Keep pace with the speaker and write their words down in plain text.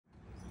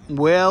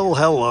Well,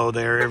 hello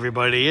there,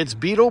 everybody. It's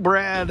Beetle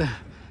Brad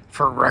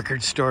for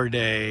Record Store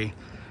Day.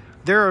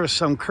 There are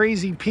some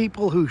crazy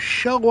people who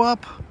show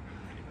up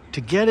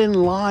to get in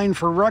line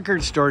for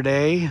Record Store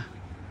Day,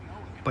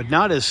 but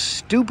not as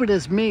stupid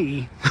as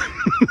me.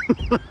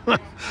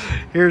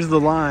 Here's the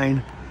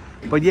line.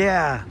 But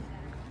yeah,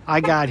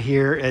 I got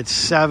here at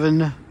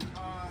 7.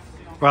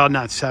 Well,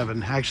 not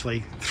 7,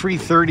 actually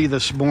 3:30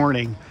 this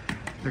morning.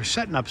 They're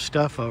setting up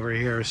stuff over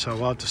here, so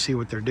we'll have to see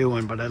what they're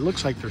doing, but it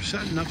looks like they're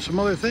setting up some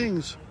other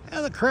things. Yeah,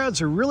 the crowds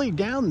are really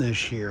down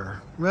this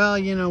year. Well,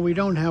 you know, we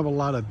don't have a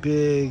lot of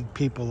big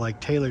people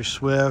like Taylor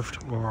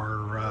Swift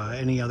or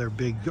any other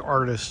big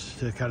artists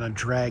to kind of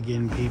drag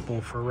in people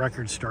for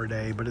Record Store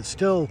Day, but it's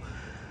still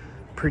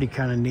pretty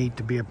kind of neat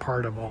to be a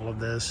part of all of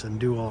this and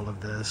do all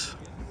of this.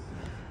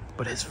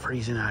 But it's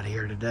freezing out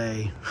here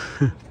today.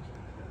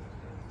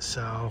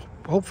 So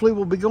hopefully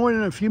we'll be going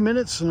in a few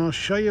minutes, and I'll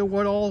show you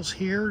what all's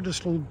here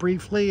just a little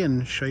briefly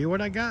and show you what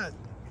I got.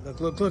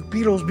 Look, look, look,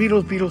 Beatles,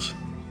 Beatles, Beatles.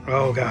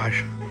 Oh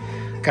gosh,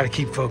 gotta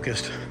keep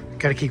focused,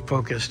 gotta keep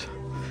focused.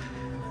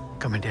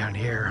 Coming down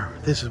here,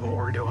 this is what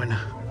we're doing.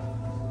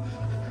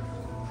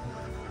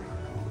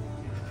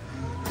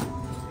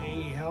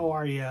 Hey, how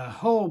are you?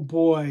 Oh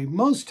boy,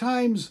 most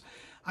times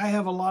I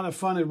have a lot of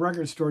fun at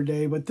Record Store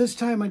Day, but this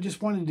time I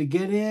just wanted to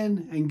get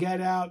in and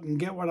get out and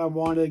get what I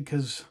wanted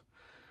because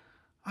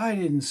I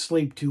didn't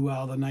sleep too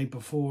well the night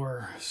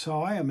before,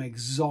 so I am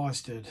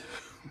exhausted.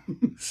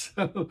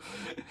 So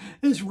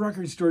this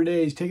Record Store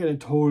Day is taking a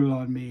toll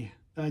on me,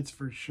 that's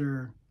for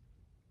sure.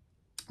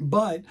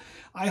 But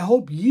I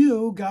hope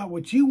you got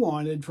what you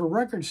wanted for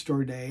Record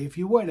Store Day if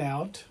you went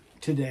out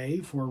today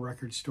for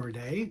Record Store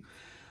Day.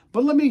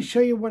 But let me show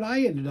you what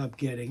I ended up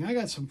getting. I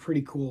got some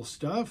pretty cool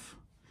stuff.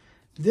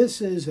 This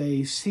is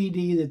a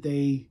CD that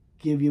they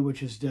give you,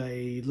 which is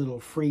a little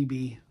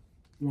freebie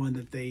one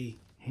that they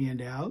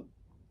hand out.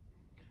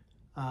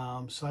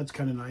 So that's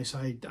kind of nice.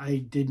 I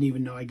didn't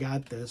even know I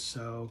got this,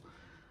 so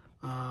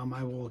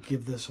I will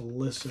give this a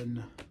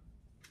listen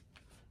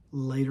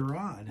later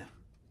on.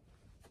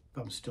 If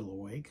I'm still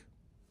awake.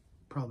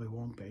 Probably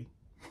won't be.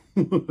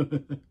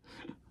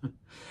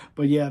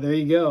 But yeah, there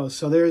you go.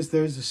 So there's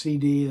the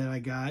CD that I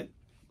got.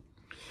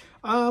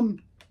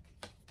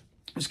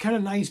 It's kind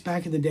of nice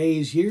back in the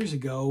days, years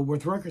ago,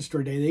 with Record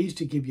Store Day. They used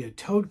to give you a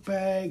tote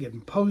bag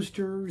and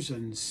posters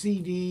and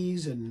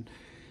CDs, and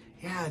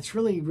yeah, it's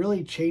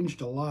really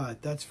changed a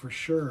lot, that's for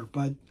sure.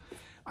 But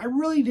I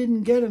really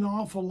didn't get an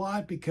awful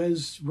lot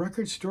because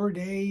Record Store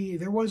Day,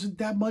 there wasn't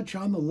that much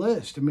on the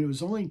list. I mean, it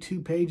was only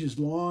 2 pages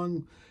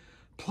long.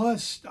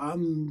 Plus,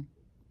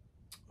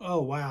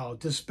 oh wow,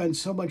 to spend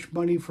so much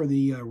money for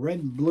the Red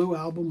and Blue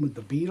album with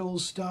the Beatles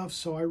stuff.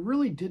 So I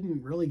really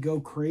didn't go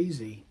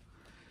crazy.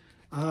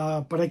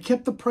 But I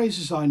kept the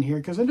prices on here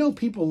because I know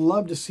people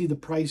love to see the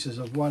prices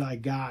of what I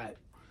got.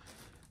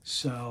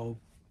 So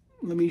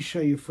let me show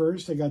you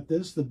first. I got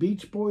this, the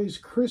Beach Boys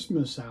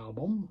Christmas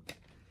album.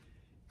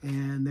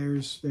 And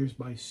there's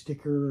my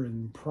sticker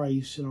and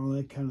price and all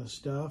that kind of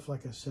stuff.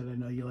 Like I said, I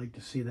know you like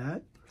to see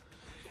that.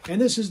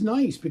 And this is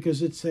nice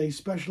because it's a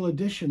special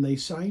edition. They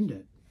signed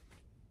it.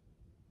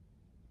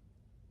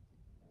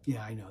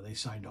 Yeah, I know, they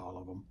signed all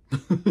of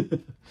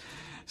them.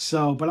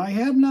 So, but I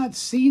have not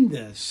seen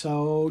this.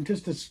 So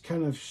just to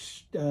kind of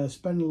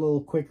spend a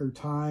little quicker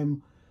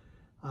time,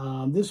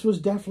 this was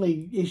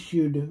definitely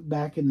issued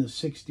back in the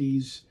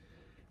 60s,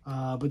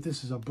 but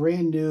this is a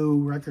brand new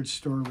Record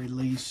Store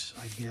release,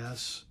 I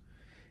guess.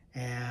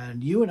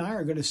 And you and I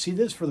are going to see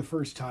this for the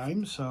first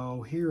time,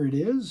 so here it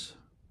is.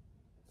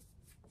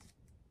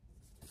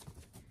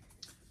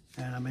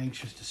 And I'm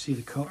anxious to see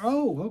the color.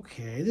 Oh,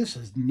 okay, this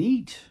is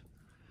neat.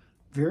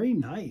 Very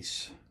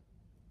nice.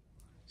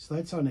 So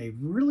that's on a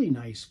really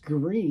nice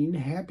green.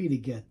 Happy to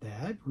get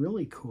that.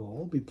 Really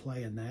cool. Be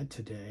playing that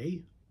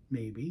today.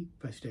 Maybe,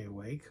 if I stay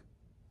awake.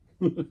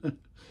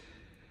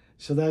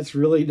 So that's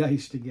really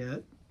nice to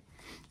get.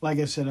 Like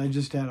I said, I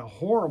just had a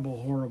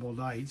horrible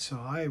night, so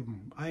I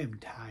am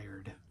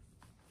tired.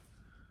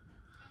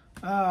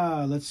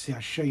 Let's see,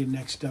 I'll show you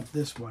next up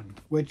this one,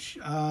 which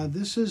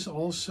this is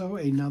also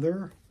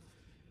another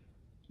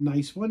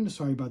nice one.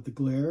 Sorry about the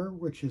glare,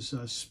 which is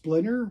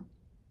Splinter.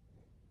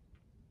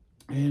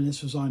 And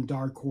this was on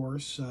Dark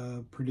Horse,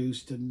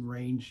 produced and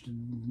arranged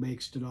and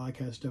mixed and all that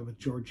kind of stuff with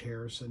George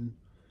Harrison.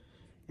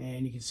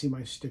 And you can see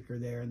my sticker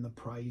there and the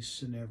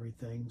price and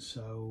everything.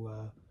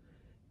 So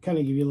kind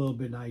of give you a little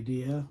bit of an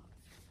idea.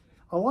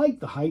 I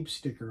like the hype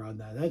sticker on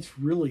that. That's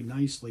really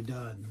nicely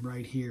done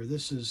right here.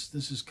 This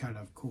is kind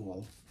of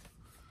cool.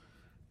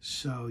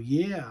 So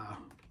yeah,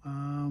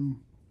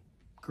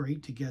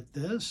 great to get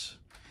this.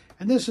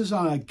 And this is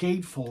on a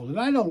gatefold. And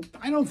I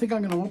don't think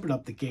I'm going to open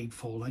up the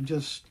gatefold. I'm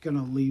just going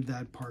to leave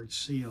that part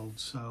sealed.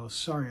 So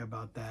sorry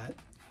about that.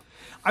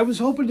 I was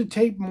hoping to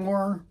tape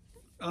more,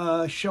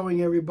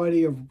 showing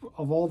everybody of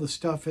all the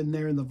stuff in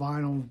there in the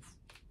vinyl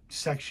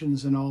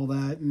sections and all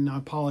that, and I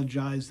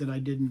apologize that I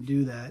didn't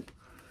do that.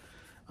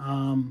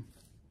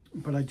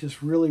 But I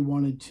just really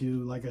wanted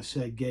to, like I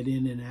said, get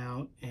in and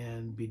out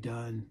and be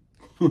done.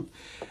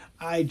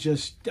 I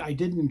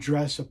didn't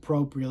dress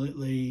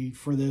appropriately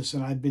for this,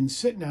 and I've been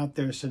sitting out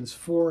there since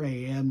 4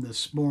 a.m.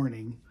 this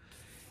morning,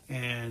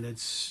 and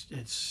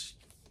it's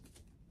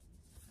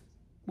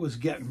was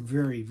getting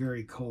very,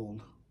 very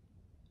cold.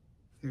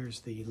 There's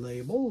the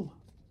label.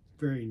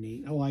 Very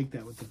neat. I like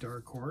that with the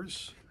Dark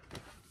Horse.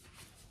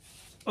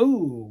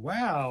 Oh,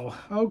 wow.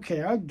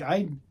 Okay,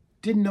 I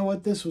didn't know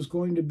what this was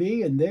going to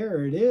be, and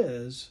there it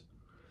is.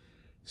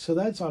 So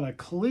that's on a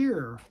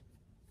clear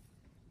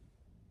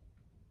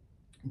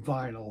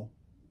vinyl.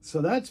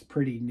 So that's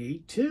pretty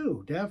neat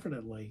too,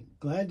 definitely.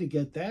 Glad to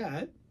get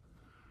that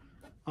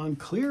on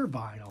clear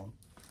vinyl.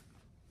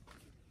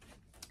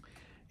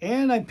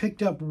 And I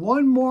picked up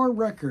one more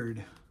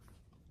record.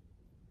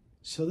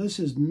 So this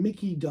is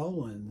Mickey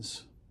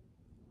Dolenz.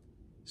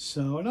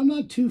 So, and I'm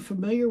not too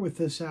familiar with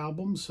this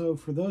album, so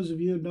for those of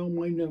you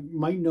who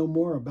might know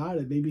more about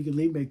it, maybe you could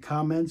leave me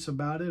comments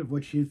about it, of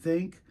what you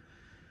think.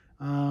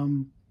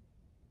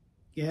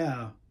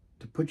 Yeah,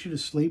 to put you to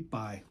sleep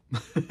by.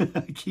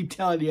 I keep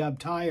telling you I'm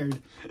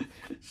tired,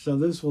 so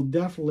this will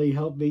definitely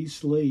help me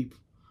sleep.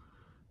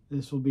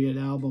 This will be an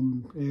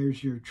album.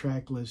 There's your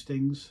track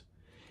listings.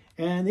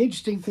 And the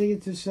interesting thing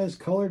is this says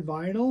colored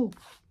vinyl.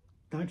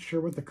 Not sure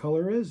what the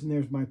color is, and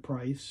there's my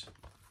price.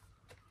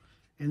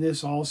 And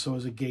this also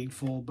is a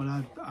gatefold, but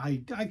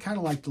I kind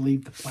of like to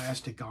leave the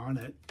plastic on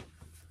it.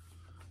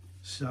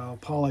 So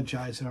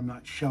apologize that I'm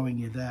not showing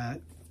you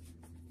that.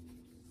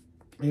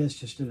 It's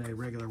just in a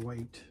regular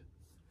white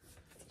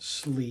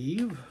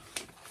sleeve.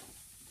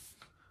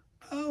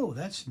 Oh,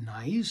 that's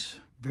nice.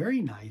 Very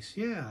nice.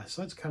 Yeah,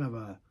 so that's kind of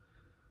a,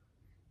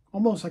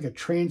 almost like a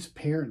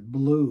transparent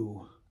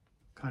blue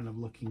kind of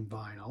looking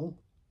vinyl.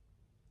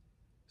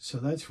 So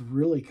that's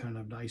really kind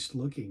of nice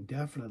looking,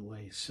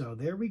 definitely. So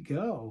there we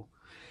go.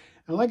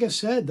 And like I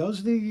said, those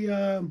are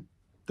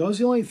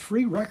the only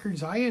 3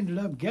 records I ended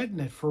up getting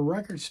it for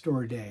Record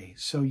Store Day.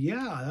 So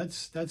yeah,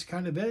 that's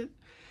kind of it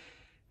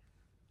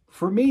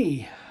for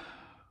me.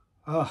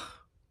 Like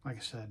I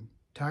said,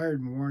 tired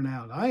and worn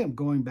out. I am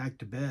going back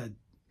to bed,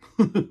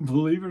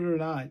 believe it or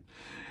not.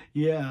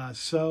 Yeah,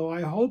 so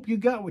I hope you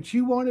got what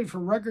you wanted for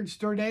Record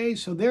Store Day.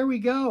 So there we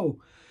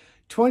go.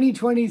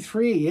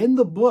 2023 in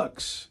the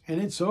books,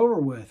 and it's over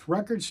with.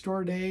 Record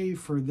Store Day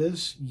for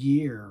this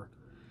year.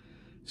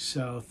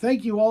 So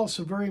thank you all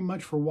so very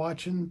much for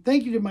watching.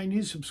 Thank you to my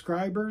new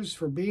subscribers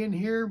for being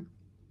here.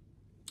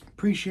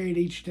 Appreciate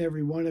each and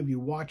every one of you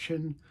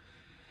watching.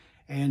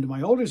 And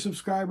my older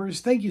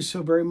subscribers, thank you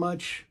so very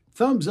much.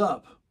 Thumbs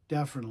up,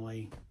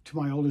 definitely, to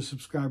my older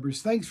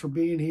subscribers. Thanks for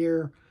being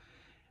here.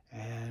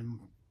 And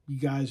you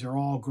guys are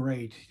all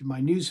great. My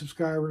new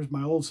subscribers,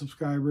 my old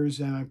subscribers,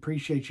 and I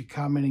appreciate you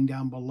commenting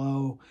down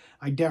below.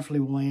 I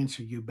definitely will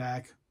answer you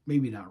back.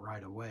 Maybe not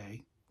right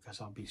away, because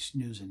I'll be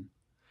snoozing.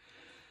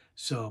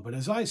 So, but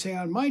as I say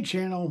on my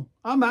channel,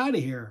 I'm out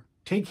of here.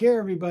 Take care,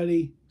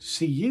 everybody.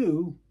 See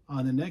you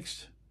on the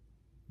next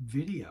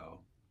video.